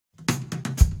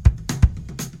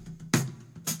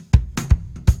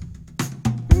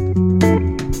Welcome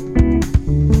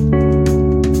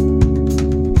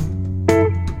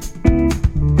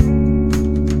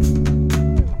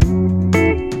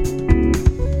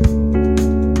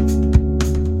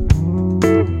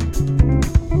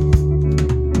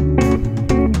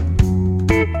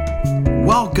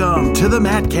to the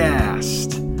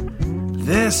Mattcast.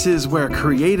 This is where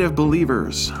creative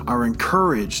believers are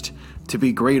encouraged to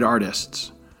be great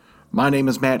artists. My name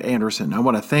is Matt Anderson. I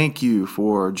want to thank you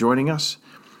for joining us.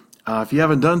 If you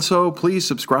haven't done so, please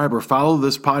subscribe or follow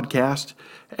this podcast.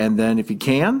 And then if you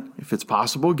can, if it's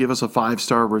possible, give us a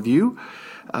 5-star review.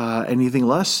 Anything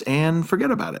less, and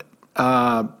forget about it.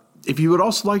 If you would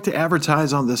also like to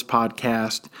advertise on this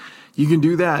podcast, you can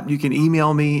do that. You can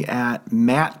email me at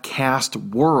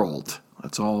mattcastworld.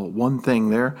 That's all one thing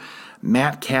there.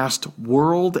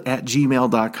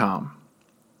 mattcastworld@gmail.com.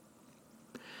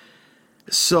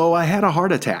 So I had a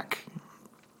heart attack.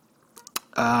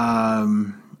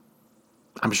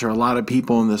 I'm sure a lot of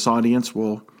people in this audience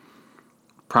will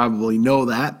probably know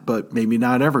that, but maybe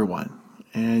not everyone.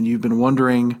 And you've been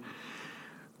wondering,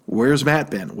 where's Matt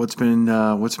been? What's been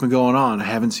going on? I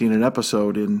haven't seen an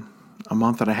episode in a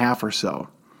month and a half or so.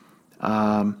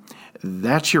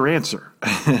 That's your answer.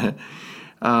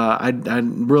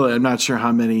 I'm not sure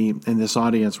how many in this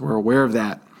audience were aware of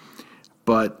that,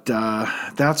 but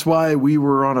that's why we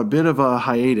were on a bit of a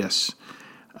hiatus.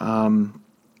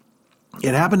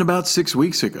 It happened about 6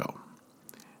 weeks ago,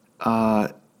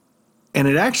 and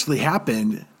it actually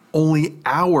happened only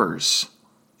hours,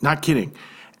 not kidding,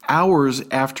 hours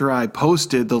after I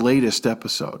posted the latest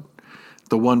episode,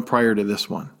 the one prior to this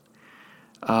one.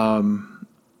 And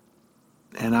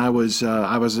I was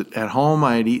at home.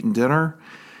 I had eaten dinner.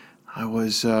 I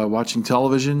was watching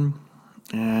television,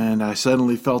 and I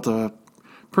suddenly felt a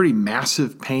pretty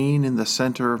massive pain in the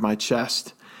center of my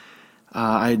chest.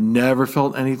 I had never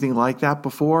felt anything like that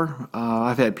before.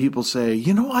 I've had people say,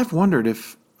 I've wondered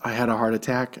if I had a heart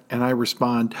attack, and I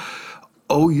respond,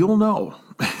 oh, you'll know.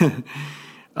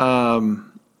 I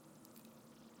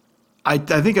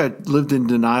think I lived in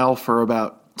denial for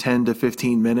about 10 to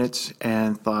 15 minutes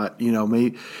and thought,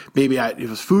 maybe it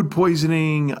was food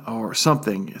poisoning or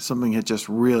something. Something had just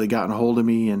really gotten a hold of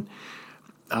me, and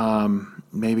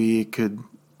maybe it could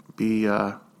be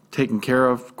taken care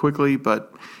of quickly,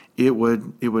 but it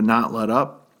would not let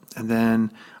up. And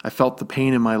then I felt the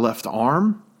pain in my left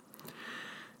arm.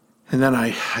 And then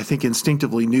I think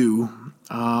instinctively knew.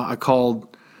 I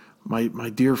called my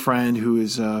dear friend who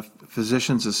is a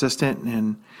physician's assistant,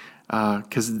 and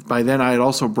because by then I had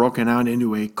also broken out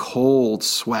into a cold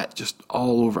sweat just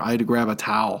all over. I had to grab a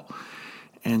towel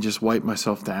and just wipe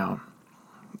myself down.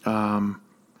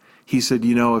 He said,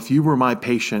 if you were my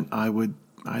patient,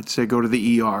 I'd say go to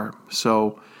the ER.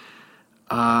 So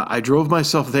I drove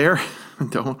myself there.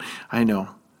 I know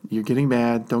you're getting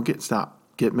mad. Stop.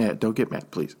 Get mad. Don't get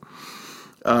mad, please.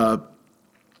 But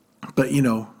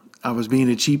I was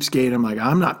being a cheapskate. I'm like,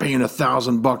 I'm not paying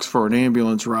 $1,000 for an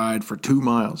ambulance ride for 2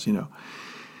 miles,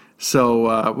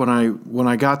 So when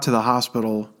I got to the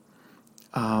hospital,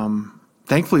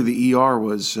 thankfully the ER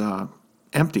was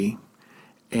empty,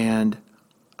 and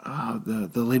the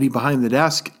lady behind the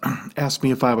desk asked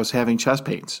me if I was having chest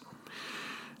pains.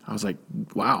 I was like,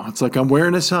 wow, it's like I'm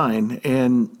wearing a sign.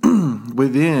 And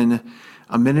within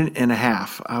a minute and a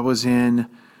half, I was in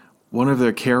one of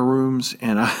their care rooms,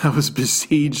 and I was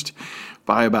besieged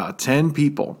by about 10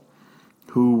 people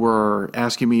who were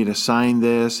asking me to sign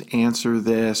this, answer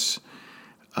this,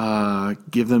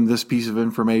 give them this piece of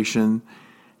information.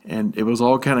 And it was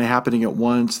all kind of happening at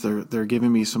once. They're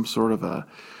giving me some sort of a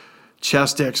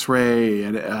chest x-ray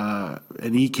and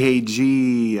an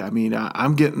EKG. I mean,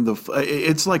 I'm getting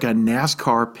it's like a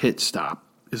NASCAR pit stop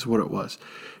is what it was.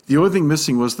 The only thing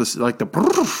missing was this, like the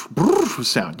brrr, brrr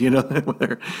sound, when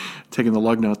they're taking the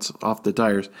lug nuts off the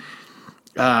tires.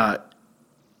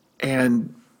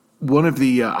 And one of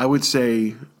the, I would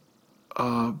say,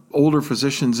 older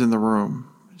physicians in the room,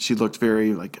 she looked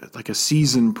very like a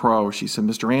seasoned pro. She said,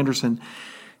 Mr. Anderson,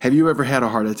 have you ever had a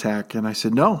heart attack? And I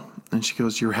said, no. And she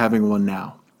goes, you're having one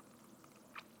now.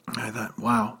 I thought,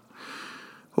 wow.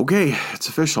 Okay, it's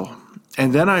official.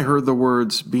 And then I heard the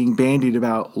words being bandied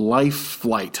about life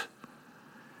flight.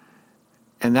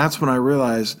 And that's when I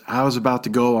realized I was about to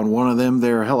go on one of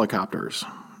their helicopters.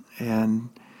 And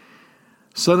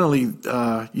suddenly,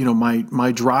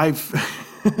 my drive,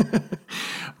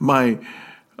 my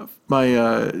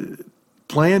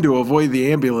plan to avoid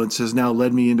the ambulance has now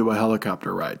led me into a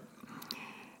helicopter ride.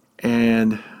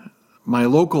 And my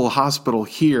local hospital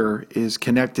here is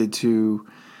connected to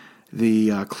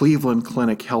the Cleveland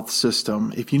Clinic health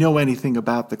system. If you know anything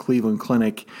about the Cleveland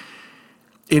Clinic,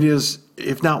 it is,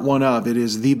 if not one of, it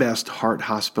is the best heart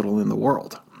hospital in the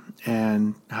world.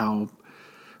 And how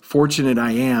fortunate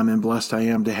I am and blessed I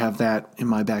am to have that in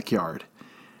my backyard.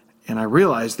 And I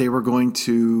realized they were going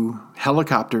to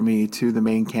helicopter me to the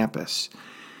main campus,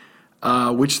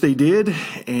 which they did.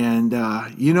 And,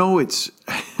 it's,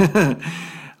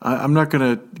 I'm not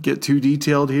going to get too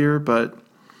detailed here, but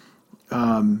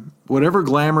whatever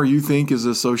glamour you think is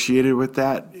associated with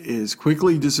that is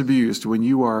quickly disabused when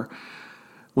you are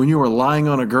lying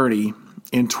on a gurney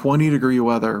in 20-degree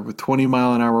weather with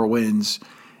 20-mile-an-hour winds,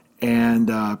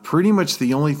 and pretty much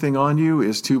the only thing on you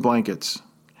is 2 blankets.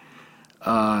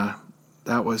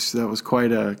 That was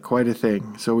quite a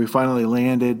thing. So we finally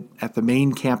landed at the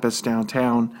main campus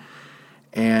downtown,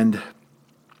 and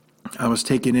I was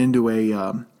taken into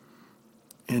a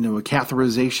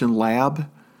catheterization lab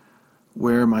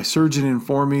where my surgeon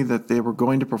informed me that they were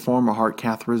going to perform a heart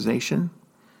catheterization.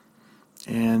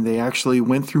 And they actually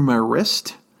went through my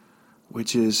wrist,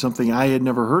 which is something I had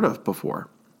never heard of before.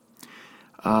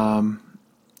 And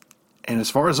as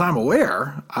far as I'm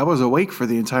aware, I was awake for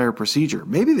the entire procedure.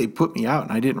 Maybe they put me out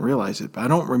and I didn't realize it, but I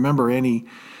don't remember any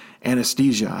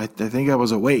anesthesia. I think I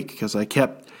was awake because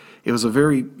it was a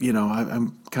very,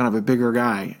 I'm kind of a bigger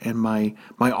guy, and my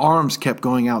arms kept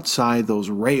going outside those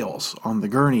rails on the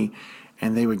gurney,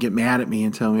 and they would get mad at me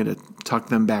and tell me to tuck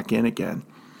them back in again.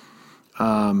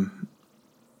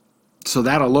 So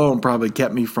that alone probably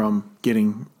kept me from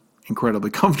getting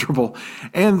incredibly comfortable,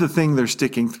 and the thing they're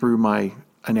sticking through my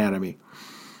anatomy.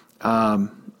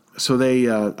 So they,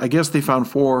 I guess they found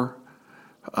 4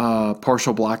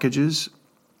 partial blockages,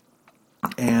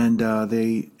 and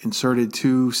they inserted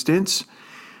 2 stents.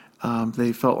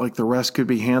 They felt like the rest could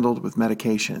be handled with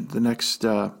medication. The next,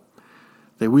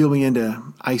 they wheeled me into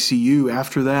ICU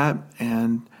after that,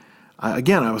 and I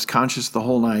was conscious the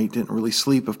whole night, didn't really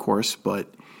sleep, of course, but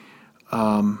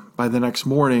by the next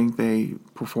morning, they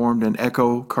performed an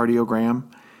echocardiogram,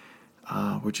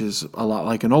 which is a lot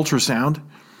like an ultrasound,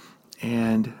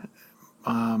 and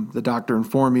the doctor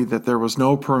informed me that there was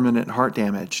no permanent heart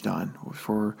damage done,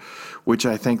 for which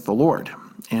I thank the Lord.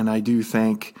 And I do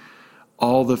thank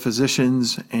all the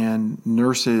physicians and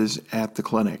nurses at the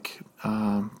clinic.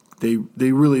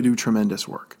 They really do tremendous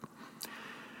work.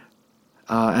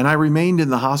 And I remained in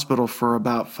the hospital for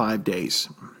about 5 days.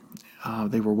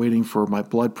 They were waiting for my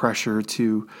blood pressure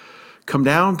to come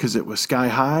down because it was sky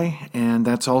high. And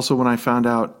that's also when I found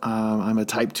out I'm a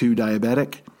type 2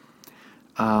 diabetic.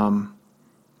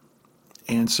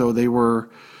 And so they were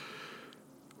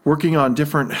working on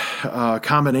different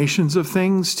combinations of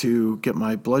things to get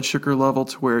my blood sugar level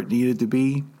to where it needed to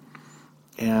be.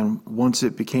 And once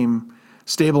it became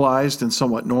stabilized and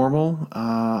somewhat normal,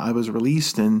 I was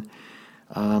released, and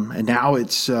now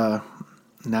it's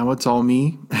all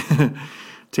me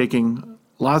taking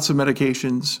lots of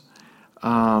medications,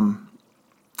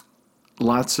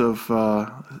 lots of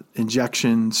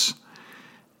injections.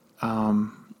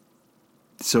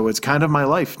 So it's kind of my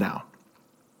life now.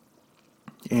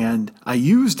 And I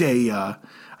used a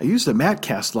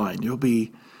Matcast line. You'll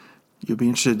be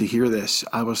interested to hear this.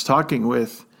 I was talking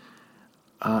with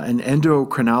an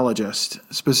endocrinologist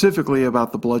specifically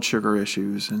about the blood sugar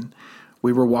issues, and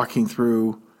we were walking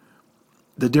through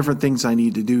the different things I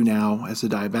need to do now as a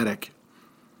diabetic.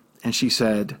 And she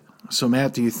said, "So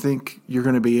Matt, do you think you're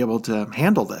going to be able to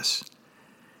handle this?"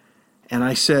 And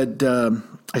I said,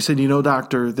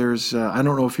 doctor, there's I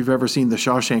don't know if you've ever seen The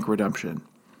Shawshank Redemption,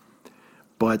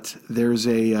 but there's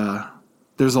a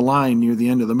line near the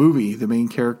end of the movie. The main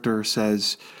character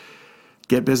says,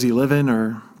 "Get busy living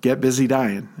or get busy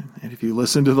dying." And if you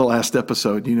listen to the last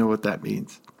episode, you know what that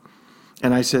means.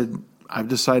 And I said, "I've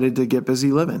decided to get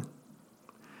busy living."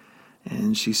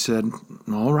 And she said,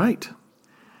 "All right."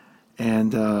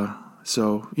 And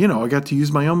so, I got to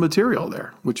use my own material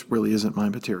there, which really isn't my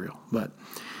material. But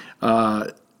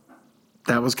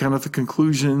that was kind of the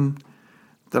conclusion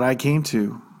that I came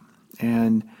to.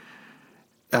 And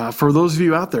for those of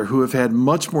you out there who have had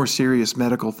much more serious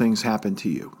medical things happen to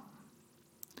you,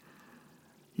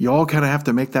 you all kind of have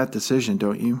to make that decision,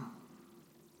 don't you?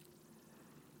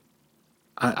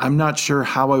 I'm not sure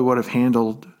how I would have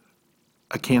handled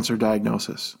a cancer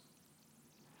diagnosis.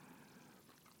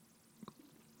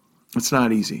 It's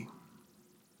not easy.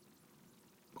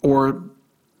 Or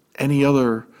any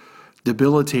other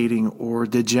debilitating or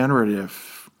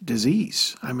degenerative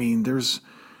disease. I mean, there's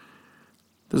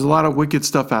a lot of wicked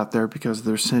stuff out there because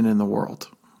there's sin in the world.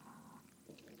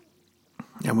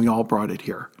 And we all brought it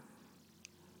here.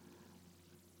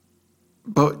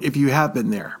 But if you have been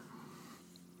there,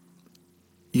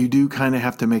 you do kind of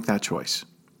have to make that choice.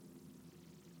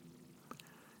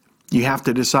 You have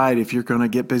to decide if you're going to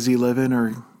get busy living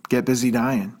or get busy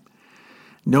dying.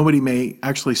 Nobody may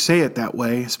actually say it that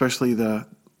way, especially the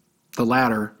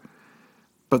latter,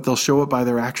 but they'll show it by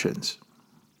their actions.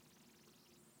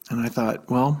 And I thought,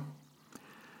 well,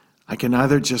 I can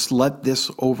either just let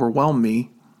this overwhelm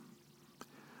me,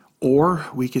 or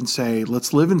we can say,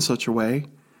 let's live in such a way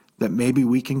that maybe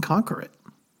we can conquer it.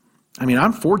 I mean,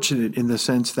 I'm fortunate in the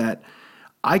sense that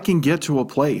I can get to a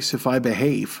place, if I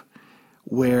behave,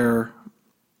 where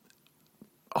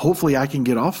hopefully I can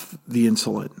get off the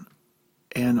insulin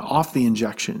and off the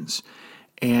injections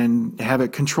and have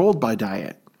it controlled by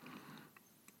diet.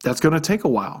 That's going to take a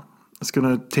while. It's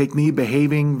going to take me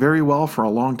behaving very well for a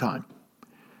long time.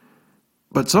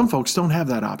 But some folks don't have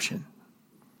that option.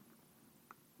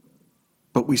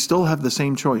 But we still have the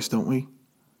same choice, don't we?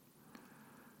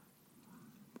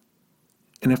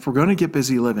 And if we're going to get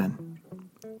busy living,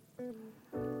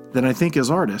 then I think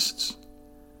as artists,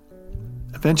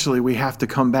 eventually we have to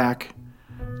come back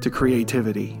to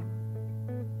creativity.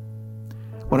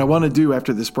 What I want to do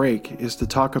after this break is to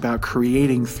talk about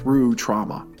creating through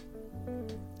trauma.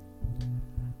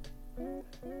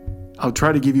 I'll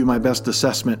try to give you my best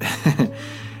assessment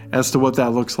as to what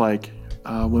that looks like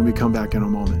when we come back in a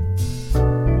moment.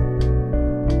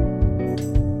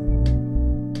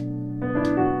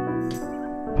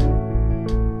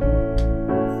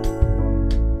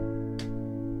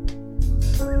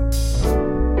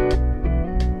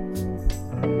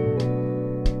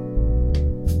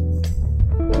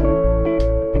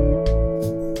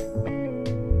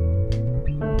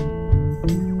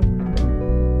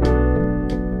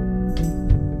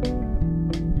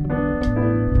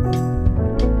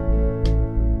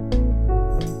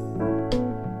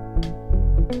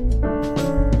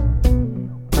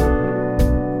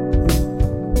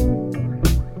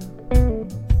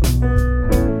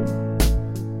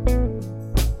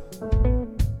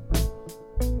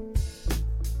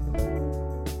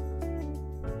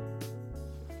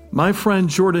 My friend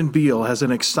Jordan Beal has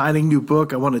an exciting new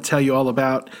book I want to tell you all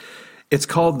about. It's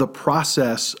called The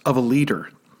Process of a Leader.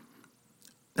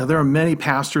 Now, there are many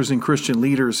pastors and Christian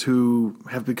leaders who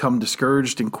have become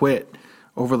discouraged and quit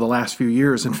over the last few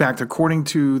years. In fact, according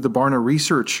to the Barna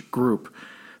Research Group,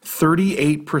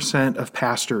 38% of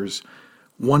pastors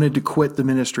wanted to quit the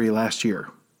ministry last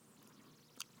year.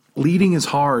 Leading is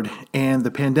hard, and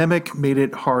the pandemic made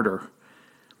it harder.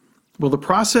 Well, The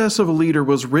Process of a Leader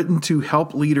was written to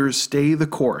help leaders stay the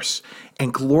course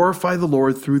and glorify the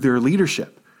Lord through their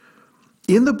leadership.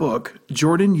 In the book,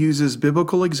 Jordan uses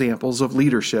biblical examples of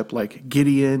leadership like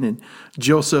Gideon and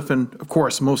Joseph and, of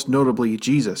course, most notably,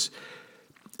 Jesus.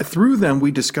 Through them,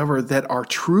 we discover that our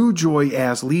true joy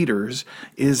as leaders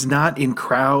is not in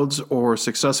crowds or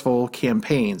successful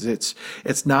campaigns. It's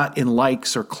not in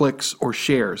likes or clicks or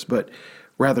shares, but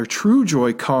rather, true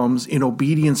joy comes in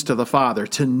obedience to the Father,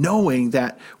 to knowing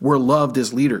that we're loved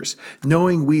as leaders,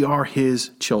 knowing we are His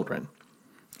children.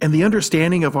 And the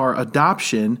understanding of our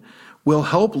adoption will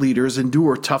help leaders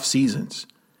endure tough seasons.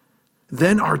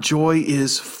 Then our joy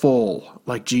is full,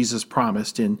 like Jesus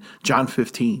promised in John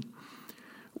 15.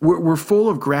 We're full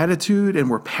of gratitude and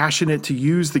we're passionate to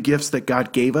use the gifts that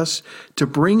God gave us to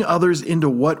bring others into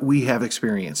what we have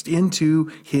experienced,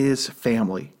 into His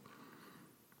family.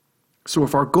 So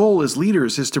if our goal as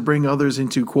leaders is to bring others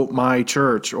into, quote, my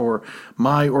church or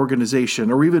my organization,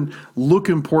 or even look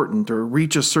important or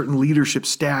reach a certain leadership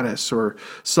status or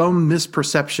some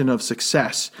misperception of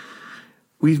success,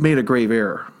 we've made a grave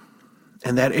error.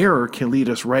 And that error can lead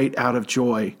us right out of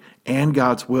joy and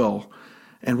God's will,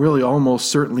 and really almost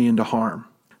certainly into harm.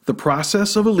 The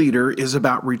Process of a Leader is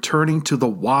about returning to the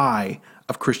why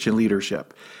of Christian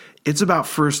leadership. It's about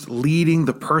first leading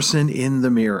the person in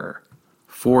the mirror.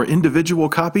 For individual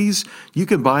copies, you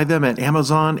can buy them at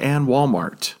Amazon and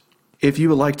Walmart. If you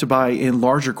would like to buy in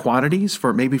larger quantities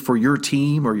for your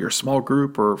team or your small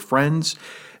group or friends,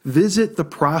 visit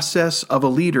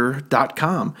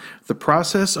theprocessofaleader.com.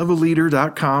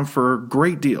 Theprocessofaleader.com for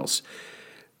great deals.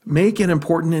 Make an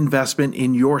important investment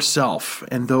in yourself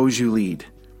and those you lead.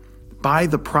 Buy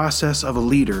The Process of a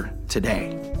Leader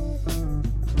today.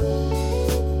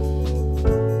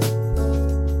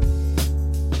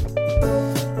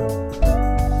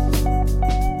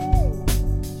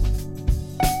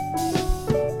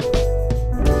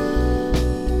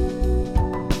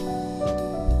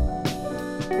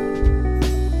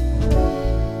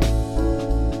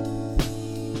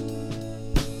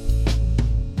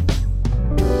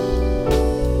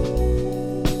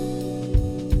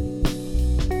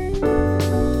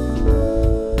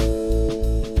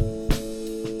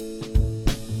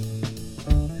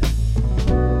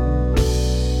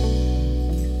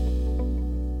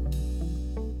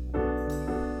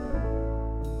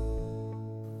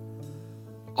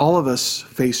 all of us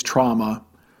face trauma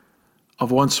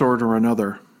of one sort or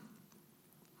another.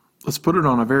 Let's put it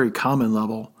on a very common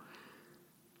level.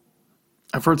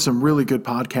 I've heard some really good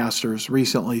podcasters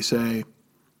recently say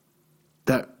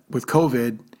that with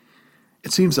COVID,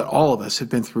 it seems that all of us have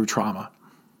been through trauma.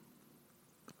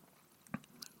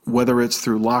 Whether it's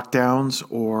through lockdowns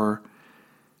or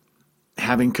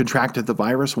having contracted the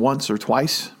virus once or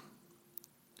twice,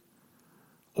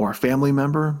 or a family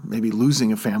member, maybe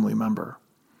losing a family member.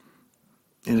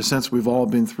 In a sense, we've all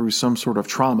been through some sort of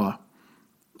trauma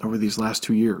over these last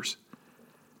 2 years.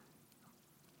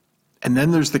 And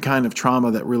then there's the kind of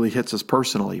trauma that really hits us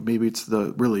personally. Maybe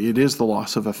it is the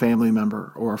loss of a family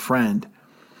member or a friend,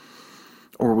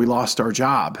 or we lost our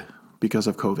job because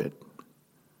of COVID,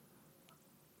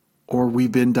 or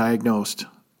we've been diagnosed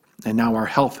and now our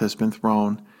health has been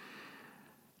thrown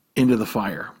into the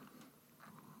fire.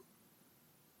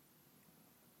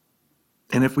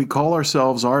 And if we call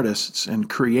ourselves artists and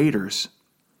creators,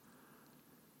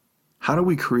 how do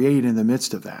we create in the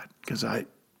midst of that? Because I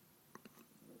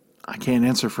can't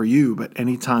answer for you, but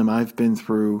anytime I've been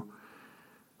through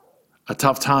a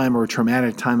tough time or a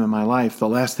traumatic time in my life, the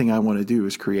last thing I want to do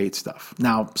is create stuff.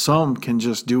 Now, some can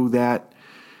just do that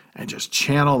and just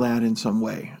channel that in some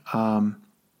way.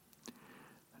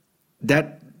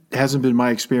 That hasn't been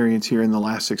my experience here in the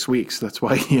last 6 weeks. That's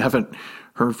why you haven't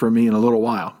heard from me in a little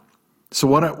while. So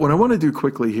what I want to do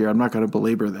quickly here, I'm not going to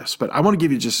belabor this, but I want to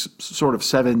give you just sort of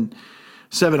seven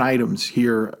items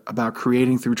here about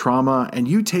creating through trauma, and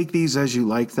you take these as you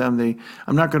like them.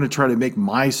 I'm not going to try to make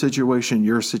my situation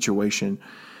your situation,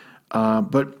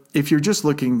 but if you're just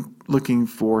looking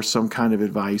for some kind of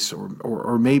advice,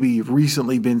 or maybe you've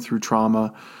recently been through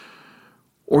trauma,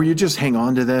 or you just hang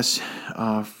on to this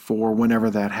for whenever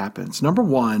that happens. Number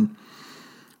one,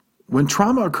 when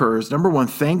trauma occurs,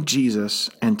 thank Jesus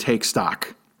and take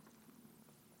stock.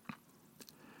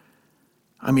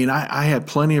 I mean, I had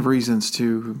plenty of reasons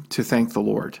to thank the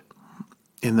Lord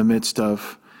in the midst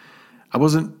of, I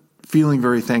wasn't feeling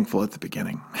very thankful at the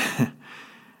beginning.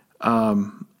 But,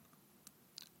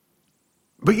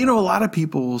 a lot of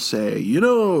people will say,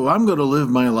 I'm going to live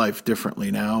my life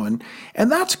differently now. And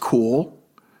that's cool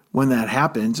when that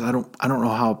happens. I don't know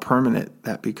how permanent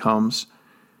that becomes.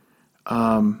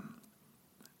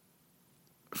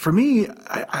 For me,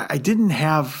 I didn't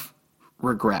have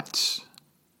regrets.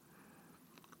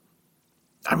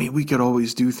 I mean, we could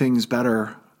always do things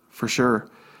better, for sure.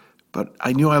 But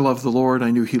I knew I loved the Lord.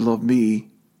 I knew He loved me.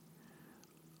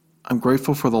 I'm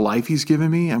grateful for the life He's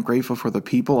given me. I'm grateful for the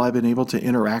people I've been able to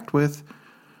interact with,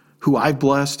 who I've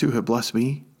blessed, who have blessed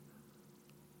me.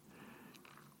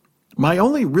 My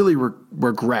only really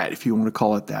regret, if you want to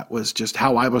call it that, was just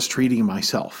how I was treating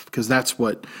myself, because that's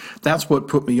what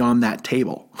put me on that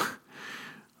table.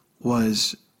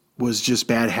 was just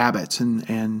bad habits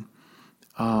and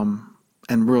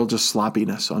real just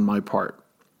sloppiness on my part,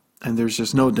 and there's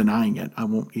just no denying it. I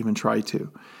won't even try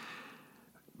to.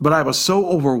 But I was so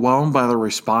overwhelmed by the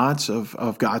response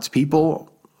of God's people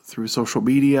through social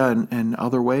media and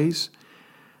other ways.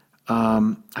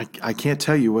 I can't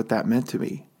tell you what that meant to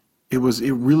me. It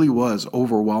really was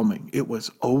overwhelming. It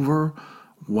was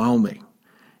overwhelming.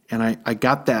 And I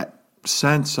got that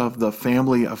sense of the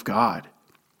family of God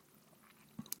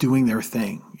doing their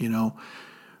thing.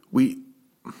 We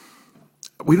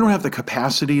don't have the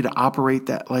capacity to operate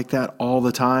like that all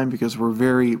the time, because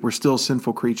we're still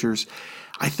sinful creatures.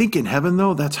 I think in heaven,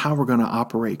 though, that's how we're going to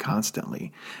operate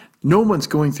constantly. No one's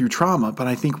going through trauma, but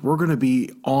I think we're going to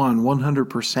be on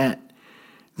 100%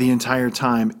 the entire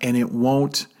time, and it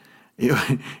won't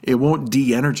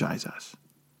de-energize us.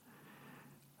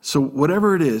 So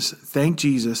whatever it is, thank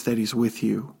Jesus that He's with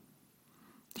you.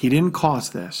 He didn't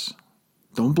cause this.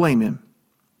 Don't blame Him.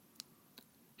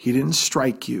 He didn't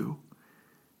strike you.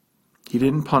 He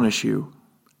didn't punish you,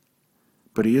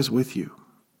 but He is with you.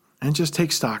 And just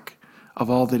take stock of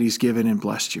all that He's given and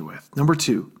blessed you with. Number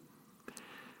two,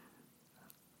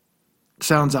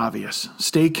 sounds obvious.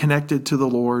 Stay connected to the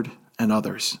Lord and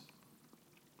others.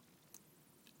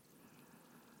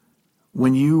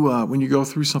 When you go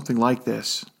through something like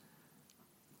this,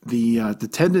 the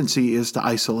tendency is to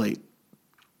isolate.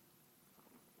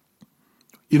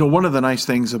 One of the nice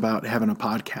things about having a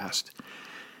podcast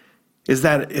is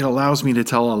that it allows me to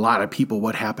tell a lot of people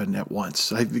what happened at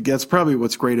once. I think that's probably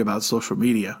what's great about social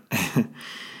media.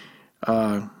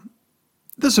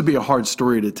 This would be a hard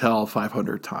story to tell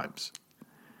 500 times.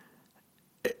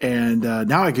 And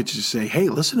now I could just say, hey,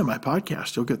 listen to my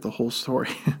podcast. You'll get the whole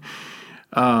story.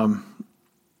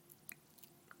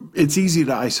 It's easy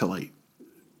to isolate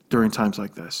during times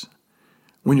like this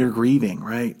when you're grieving,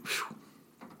 right?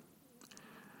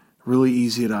 really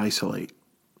easy to isolate.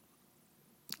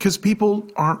 Because people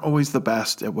aren't always the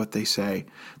best at what they say.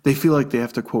 They feel like they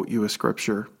have to quote you a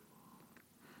scripture.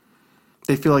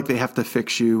 They feel like they have to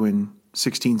fix you in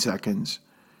 16 seconds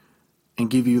and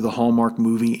give you the Hallmark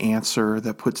movie answer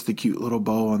that puts the cute little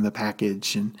bow on the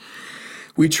package. And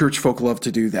we church folk love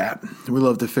to do that. We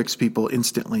love to fix people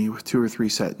instantly with 2 or 3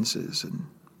 sentences. And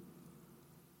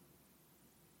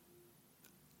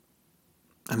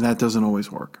that doesn't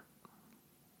always work.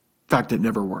 In fact, it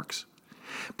never works.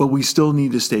 But we still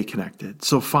need to stay connected.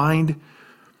 So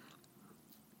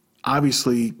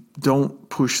obviously, don't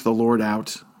push the Lord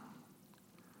out.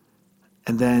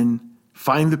 And then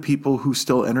find the people who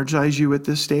still energize you at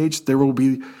this stage. There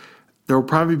will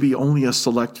probably be only a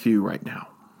select few right now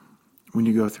when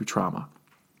you go through trauma.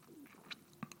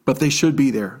 But they should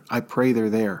be there. I pray they're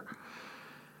there.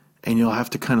 And you'll have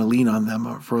to kind of lean on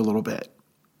them for a little bit.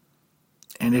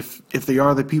 And if they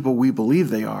are the people we believe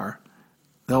they are,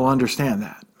 they'll understand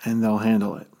that and they'll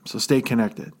handle it. So stay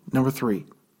connected. Number 3,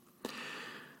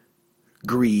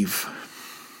 grieve.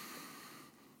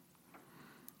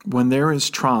 When there is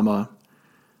trauma,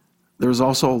 there's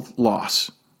also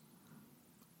loss.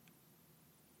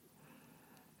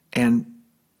 And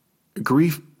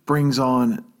grief brings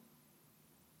on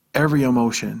every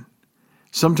emotion,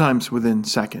 sometimes within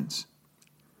seconds.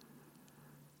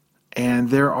 And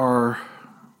there are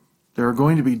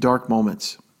going to be dark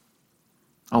moments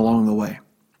along the way.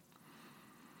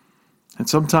 And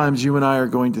sometimes you and I are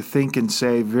going to think and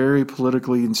say very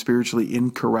politically and spiritually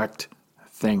incorrect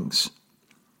things.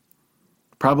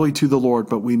 Probably to the Lord,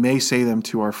 but we may say them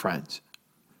to our friends.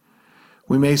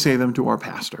 We may say them to our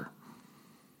pastor.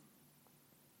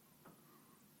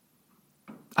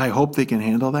 I hope they can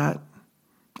handle that.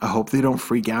 I hope they don't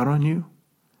freak out on you.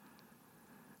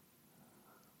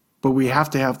 But we have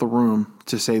to have the room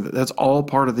to say that that's all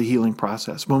part of the healing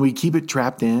process. When we keep it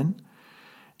trapped in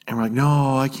and we're like,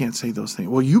 no, I can't say those things.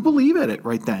 Well, you believe it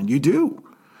right then. You do.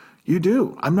 You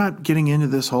do. I'm not getting into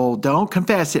this whole, don't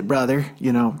confess it, brother.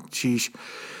 Sheesh.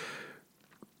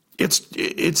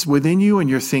 It's within you and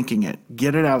you're thinking it.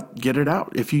 Get it out. Get it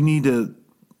out. If you need to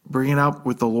bring it out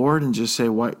with the Lord and just say,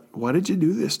 why did you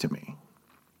do this to me?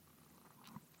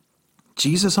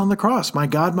 Jesus on the cross, my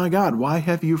God, why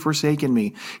have you forsaken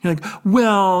me? You're like,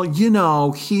 well,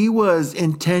 he was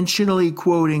intentionally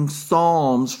quoting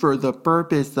Psalms for the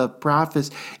purpose of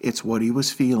prophecy. It's what he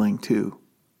was feeling too.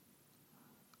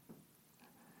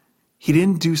 He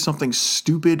didn't do something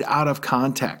stupid out of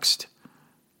context.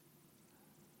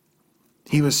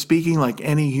 He was speaking like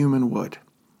any human would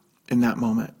in that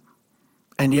moment.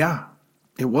 And yeah,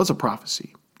 it was a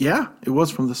prophecy. Yeah, it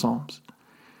was from the Psalms.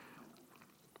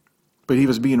 But he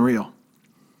was being real.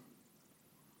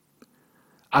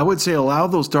 I would say allow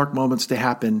those dark moments to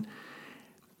happen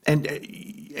and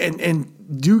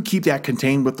do keep that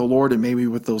contained with the Lord and maybe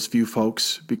with those few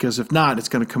folks, because if not, it's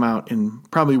going to come out in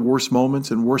probably worse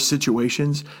moments and worse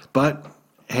situations. But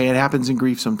hey, it happens in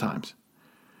grief sometimes.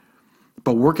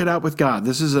 But work it out with God.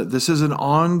 This is an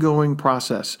ongoing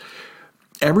process.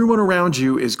 Everyone around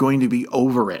you is going to be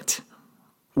over it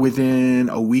within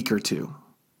a week or two.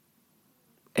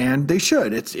 And they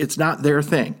should. It's not their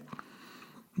thing.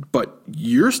 But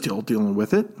you're still dealing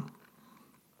with it.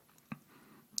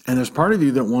 And there's part of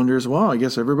you that wonders, well, I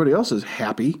guess everybody else is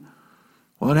happy.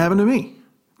 What happened to me?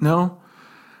 No.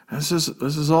 This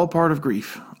is all part of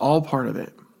grief. All part of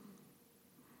it.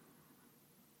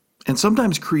 And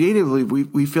sometimes creatively,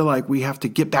 we feel like we have to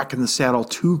get back in the saddle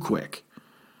too quick.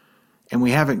 And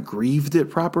we haven't grieved it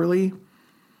properly.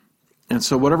 And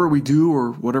so whatever we do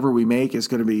or whatever we make is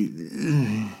going to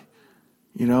be,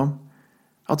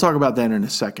 I'll talk about that in a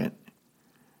second.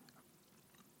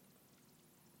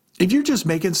 If you're just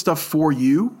making stuff for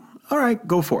you, all right,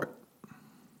 go for it.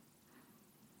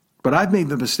 But I've made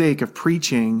the mistake of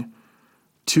preaching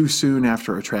too soon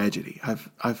after a tragedy.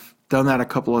 I've done that a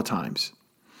couple of times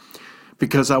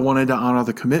because I wanted to honor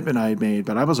the commitment I had made,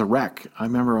 but I was a wreck. I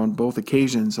remember on both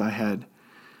occasions I had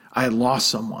lost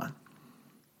someone.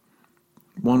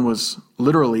 One was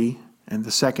literally, and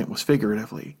the second was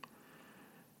figuratively.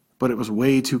 But it was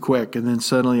way too quick. And then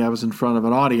suddenly I was in front of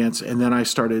an audience, and then I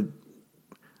started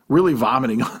really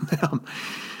vomiting on them.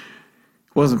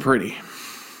 It wasn't pretty.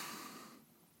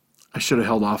 I should have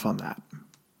held off on that.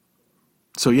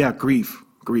 So yeah, grief.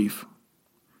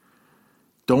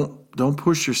 Don't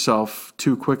push yourself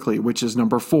too quickly, which is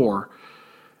number 4.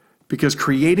 Because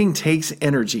creating takes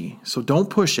energy. So don't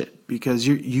push it, because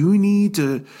you need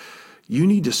to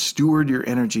steward your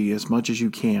energy as much as you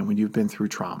can when you've been through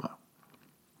trauma.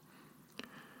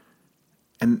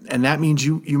 And that means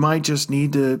you might just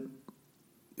need to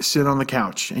sit on the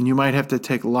couch, and you might have to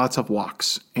take lots of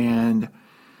walks, and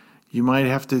you might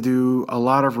have to do a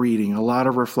lot of reading, a lot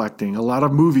of reflecting, a lot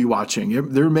of movie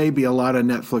watching. There may be a lot of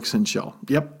Netflix and chill.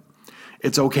 Yep,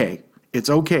 it's okay. It's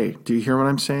okay. Do you hear what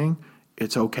I'm saying?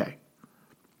 It's okay.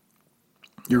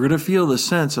 You're going to feel the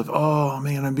sense of, oh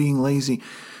man, I'm being lazy.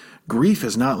 Grief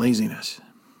is not laziness.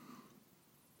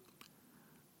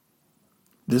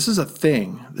 This is a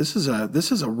thing. This is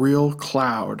a real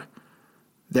cloud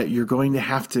that you're going to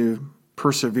have to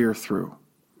persevere through.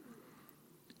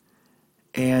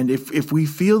 And if we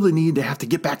feel the need to have to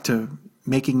get back to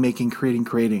making,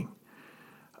 creating,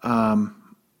 we're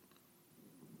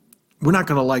not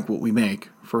going to like what we make,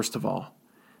 first of all.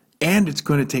 And it's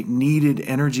going to take needed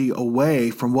energy away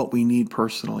from what we need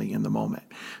personally in the moment.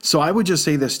 So I would just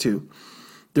say this too.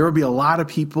 There will be a lot of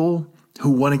people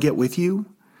who want to get with you.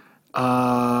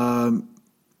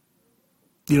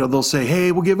 They'll say,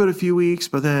 hey, we'll give it a few weeks,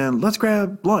 but then let's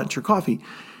grab lunch or coffee.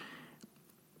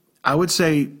 I would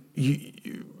say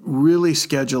you really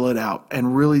schedule it out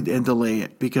and delay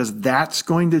it, because that's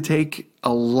going to take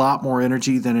a lot more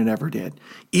energy than it ever did,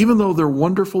 even though they're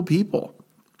wonderful people,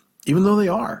 even though they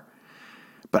are.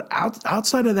 But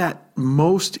outside of that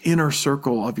most inner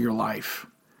circle of your life,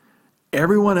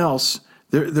 everyone else,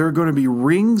 there are going to be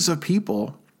rings of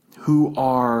people who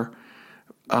are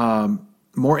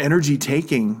more energy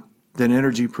taking than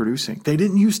energy producing. They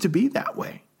didn't used to be that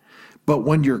way. But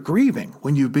when you're grieving,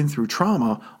 when you've been through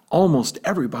trauma, almost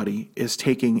everybody is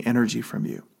taking energy from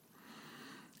you.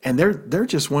 And they're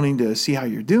just wanting to see how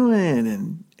you're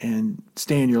doing and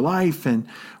stay in your life, and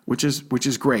which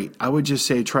is great. I would just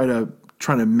say try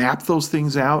to map those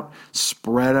things out,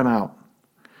 spread them out.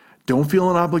 Don't feel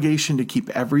an obligation to keep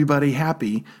everybody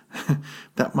happy.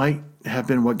 That might have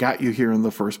been what got you here in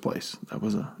the first place. That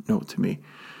was a note to me.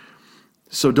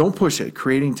 So don't push it.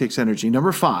 Creating takes energy.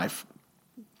 Number 5,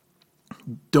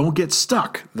 don't get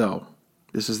stuck, though.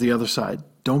 This is the other side.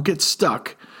 Don't get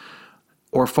stuck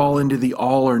or fall into the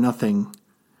all or nothing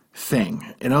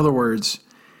thing. In other words,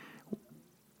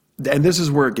 and this is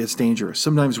where it gets dangerous.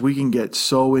 Sometimes we can get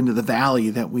so into the valley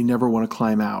that we never want to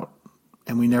climb out,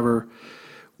 and we never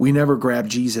grab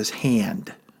Jesus'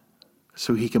 hand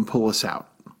so he can pull us out.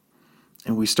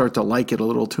 And we start to like it a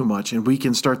little too much, and we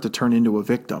can start to turn into a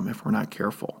victim if we're not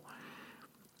careful.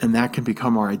 And that can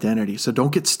become our identity. So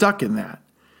don't get stuck in that.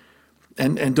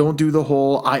 And don't do the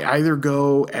whole, I either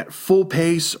go at full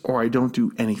pace or I don't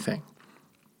do anything.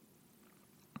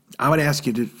 I would ask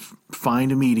you to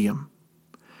find a medium.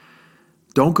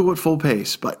 Don't go at full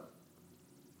pace, but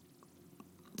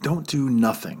don't do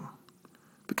nothing.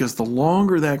 Because the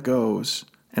longer that goes,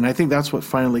 and I think that's what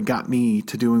finally got me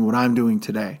to doing what I'm doing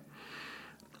today.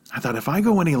 I thought, if I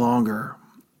go any longer,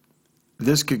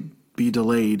 this could be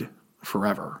delayed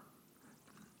forever.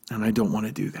 And I don't want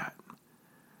to do that.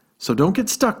 So don't get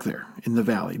stuck there in the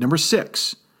valley. Number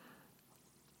 6,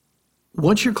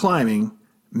 once you're climbing,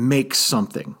 make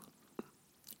something,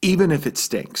 even if it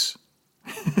stinks.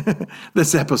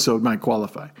 This episode might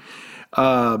qualify.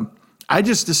 I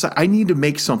just decided I need to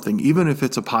make something, even if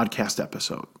it's a podcast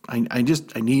episode. I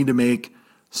need to make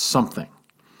something,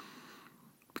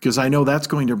 because I know that's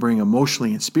going to bring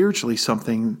emotionally and spiritually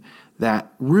something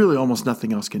that really almost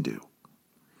nothing else can do.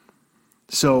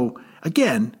 So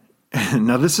again,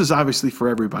 now this is obviously for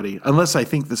everybody, unless I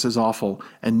think this is awful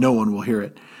and no one will hear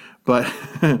it. But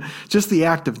just the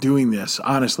act of doing this,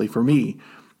 honestly, for me,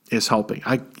 is helping.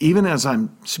 Even as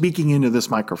I'm speaking into this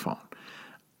microphone,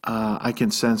 I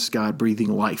can sense God breathing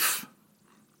life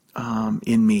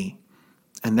in me.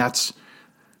 And that's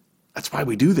why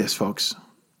we do this, folks.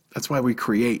 That's why we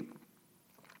create.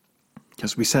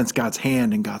 Because we sense God's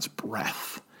hand and God's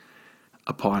breath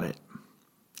upon it.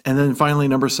 And then finally,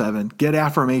 number 7, get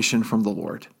affirmation from the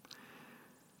Lord.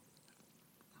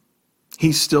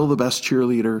 He's still the best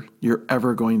cheerleader you're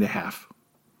ever going to have.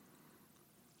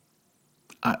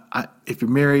 If you're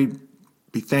married,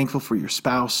 be thankful for your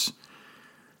spouse.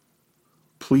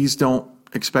 Please don't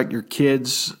expect your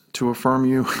kids to affirm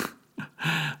you.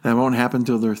 That won't happen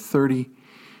until they're 30.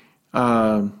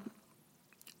 Don't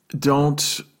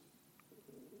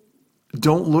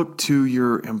look to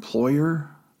your employer.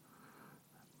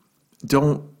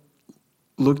 Don't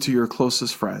look to your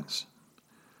closest friends,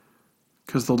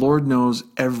 because the Lord knows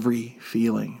every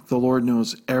feeling. The Lord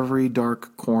knows every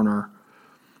dark corner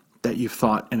that you've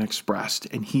thought and expressed,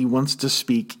 and he wants to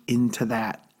speak into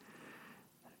that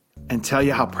and tell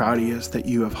you how proud he is that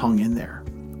you have hung in there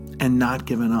and not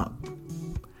given up.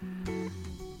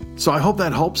 So I hope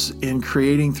that helps in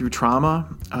creating through trauma.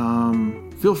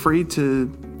 Feel free to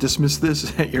dismiss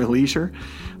this at your leisure.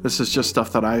 This is just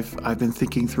stuff that I've been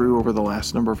thinking through over the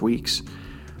last number of weeks.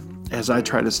 as I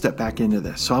try to step back into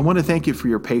this. So I want to thank you for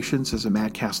your patience as a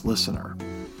Mattcast listener.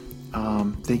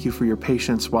 Thank you for your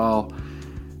patience while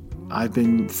I've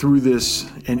been through this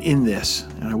and in this,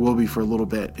 and I will be for a little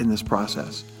bit in this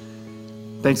process.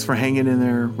 Thanks for hanging in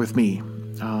there with me.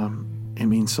 It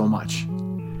means so much.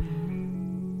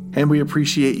 And we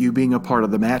appreciate you being a part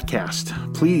of the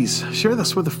Mattcast. Please share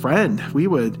this with a friend. We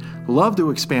would love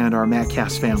to expand our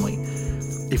Mattcast family.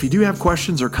 If you do have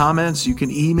questions or comments, you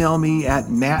can email me at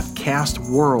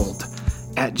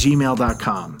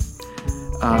mattcastworld@gmail.com.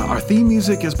 Our theme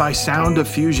music is by Sound of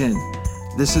Fusion.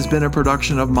 This has been a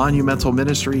production of Monumental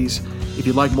Ministries. If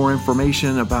you'd like more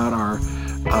information about our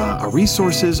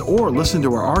resources or listen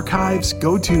to our archives,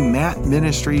 go to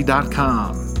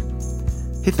mattministry.com.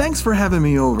 Hey, thanks for having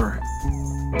me over.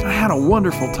 I had a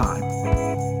wonderful time.